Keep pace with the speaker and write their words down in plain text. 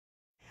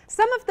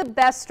Some of the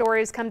best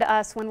stories come to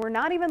us when we're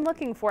not even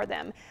looking for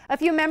them. A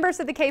few members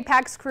of the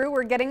KPAX crew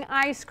were getting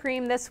ice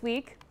cream this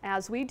week,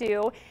 as we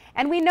do,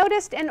 and we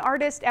noticed an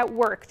artist at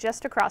work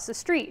just across the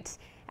street.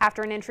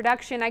 After an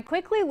introduction, I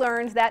quickly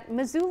learned that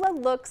Missoula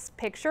looks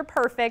picture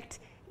perfect,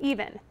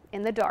 even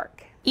in the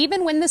dark.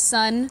 Even when the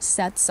sun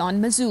sets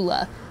on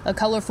Missoula, a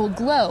colorful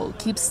glow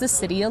keeps the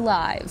city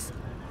alive.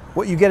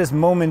 What you get is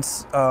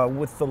moments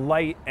with the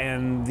light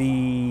and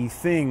the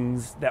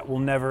things that will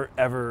never,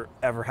 ever,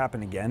 ever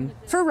happen again.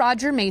 For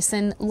Roger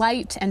Mason,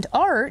 light and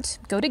art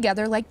go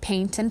together like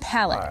paint and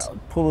palette.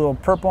 Put a little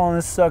purple on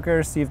this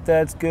sucker, see if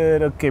that's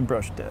good. Okay,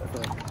 brush that.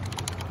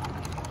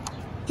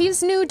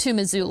 He's new to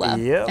Missoula,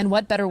 and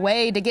what better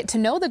way to get to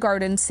know the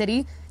Garden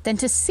City than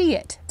to see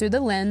it through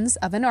the lens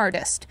of an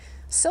artist.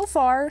 So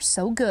far,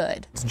 so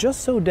good. It's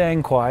just so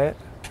dang quiet.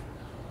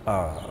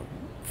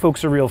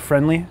 Folks are real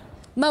friendly.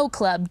 Mo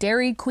Club,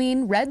 Dairy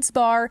Queen, Red's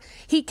Bar,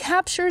 he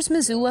captures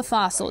Missoula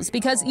fossils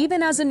because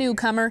even as a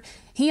newcomer,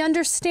 he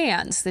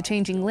understands the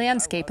changing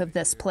landscape of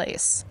this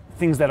place.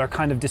 Things that are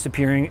kind of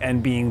disappearing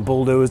and being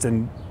bulldozed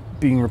and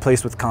being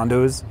replaced with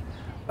condos,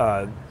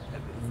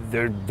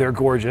 they're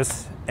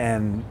gorgeous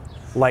and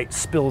light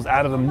spills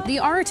out of them. The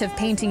art of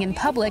painting in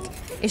public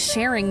is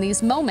sharing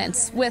these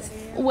moments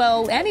with,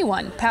 well,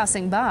 anyone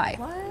passing by.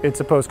 It's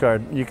a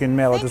postcard. You can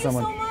mail it to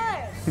someone.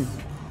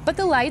 But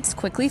the light's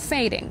quickly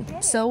fading,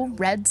 so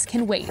Reds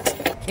can wait.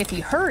 If he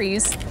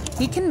hurries,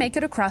 he can make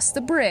it across the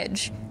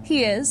bridge.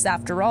 He is,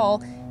 after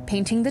all,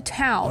 painting the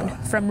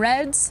town, from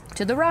Reds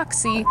to the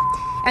Roxy.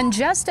 And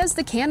just as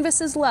the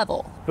canvas is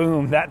level,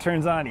 boom, that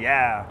turns on.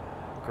 Yeah,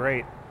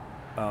 great.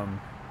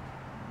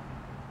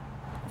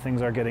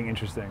 Things are getting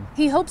interesting.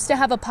 He hopes to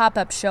have a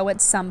pop-up show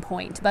at some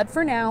point, but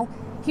for now,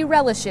 he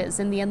relishes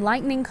in the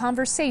enlightening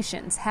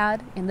conversations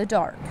had in the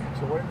dark.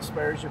 So what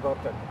inspires you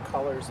about the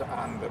colors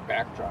on the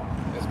backdrop,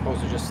 as opposed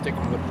to just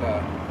sticking with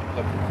the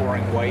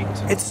pouring white?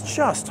 It's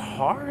just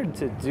hard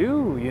to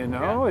do, you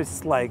know? Yeah.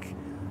 It's like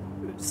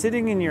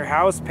sitting in your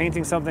house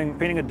painting something,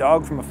 painting a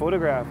dog from a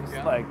photograph.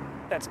 It's like,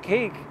 that's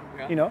cake,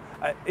 you know?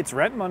 It's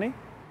rent money.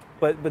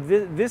 But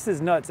this is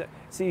nuts.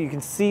 See, you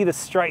can see the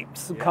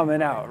stripes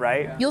coming out,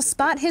 right? You'll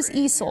spot his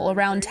easel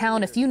around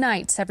town a few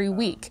nights every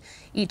week.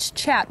 Each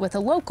chat with a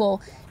local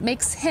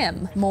makes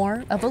him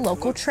more of a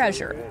local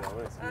treasure.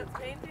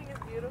 Painting is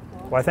beautiful.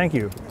 Why, thank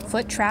you.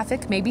 Foot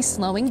traffic may be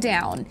slowing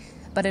down,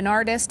 but an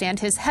artist and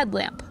his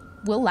headlamp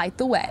will light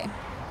the way.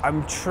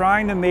 I'm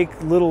trying to make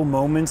little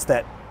moments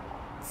that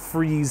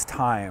freeze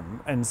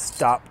time and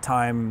stop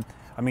time.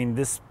 I mean,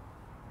 this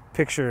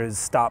picture is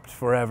stopped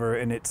forever,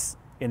 and it's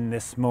in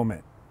this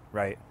moment,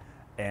 right?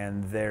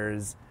 And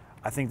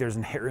I think there's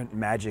inherent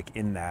magic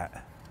in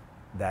that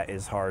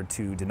is hard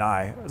to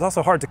deny. It's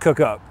also hard to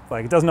cook up.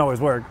 Like, it doesn't always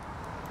work.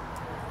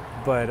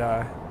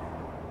 But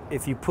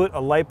if you put a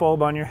light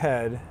bulb on your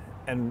head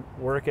and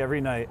work every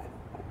night,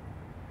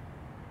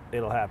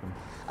 it'll happen.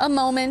 A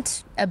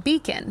moment, a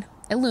beacon,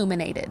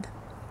 illuminated.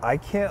 I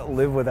can't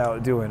live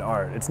without doing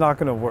art. It's not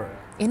gonna work.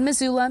 In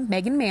Missoula,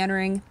 Megan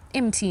Mannering,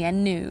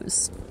 MTN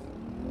News.